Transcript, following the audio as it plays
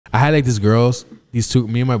I had like these girls, these two,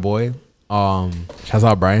 me and my boy. Shout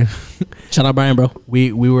out Brian. Shout out Brian, bro.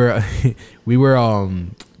 We were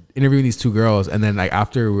interviewing these two girls, and then like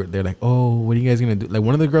after they're like, oh, what are you guys gonna do? Like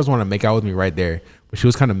one of the girls wanted to make out with me right there, but she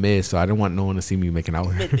was kind of mid, so I didn't want no one to see me making out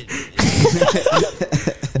with her.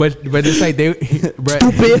 but it's like they stupid.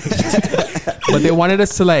 But they wanted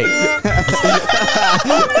us to like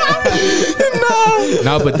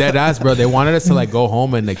no, but dead ass, bro. They wanted us to like go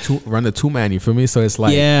home and like run the 2-man. You feel me? So it's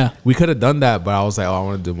like we could have done that, but I was like, oh, I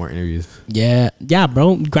want to do more interviews. Yeah,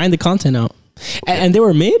 bro. Grind the content out, and they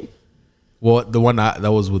were mid. Well, the one that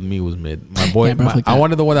was with me was mid. My boy, I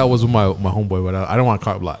wanted the one that was with my homeboy, but I don't want to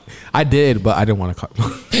cock block. I did, but I didn't want to cock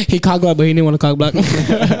block. He cock block, but he didn't want to cock block.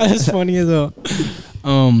 That's funny as well.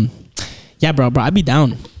 Yeah, bro, I'd be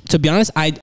down. To be honest, I